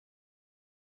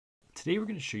Today we're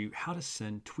going to show you how to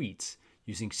send tweets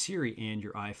using Siri and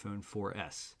your iPhone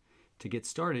 4S. To get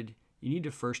started, you need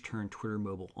to first turn Twitter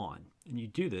Mobile on, and you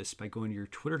do this by going to your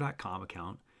twitter.com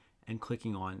account and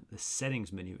clicking on the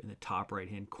settings menu in the top right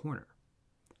hand corner.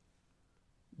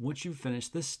 Once you've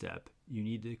finished this step, you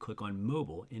need to click on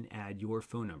Mobile and add your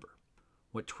phone number.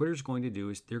 What Twitter's going to do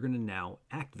is they're going to now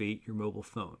activate your mobile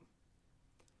phone.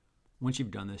 Once you've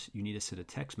done this, you need to send a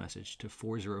text message to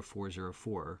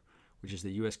 40404, which is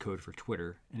the US code for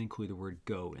Twitter, and include the word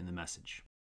 "go" in the message.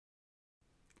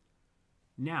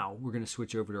 Now we're going to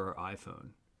switch over to our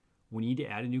iPhone. We need to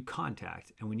add a new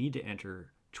contact, and we need to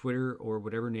enter Twitter or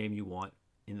whatever name you want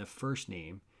in the first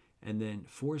name, and then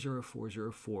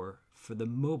 40404 for the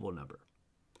mobile number.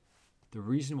 The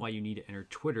reason why you need to enter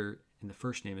Twitter in the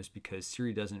first name is because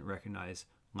Siri doesn't recognize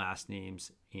last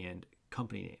names and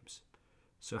company names.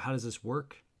 So how does this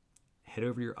work? Head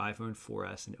over to your iPhone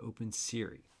 4S and open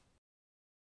Siri.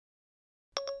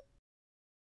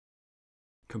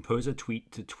 Compose a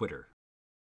tweet to Twitter.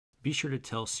 Be sure to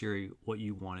tell Siri what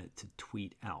you want it to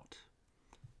tweet out.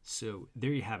 So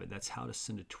there you have it. That's how to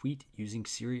send a tweet using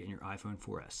Siri and your iPhone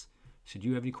 4S. Should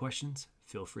you have any questions,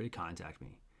 feel free to contact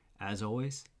me. As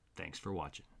always, thanks for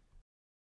watching.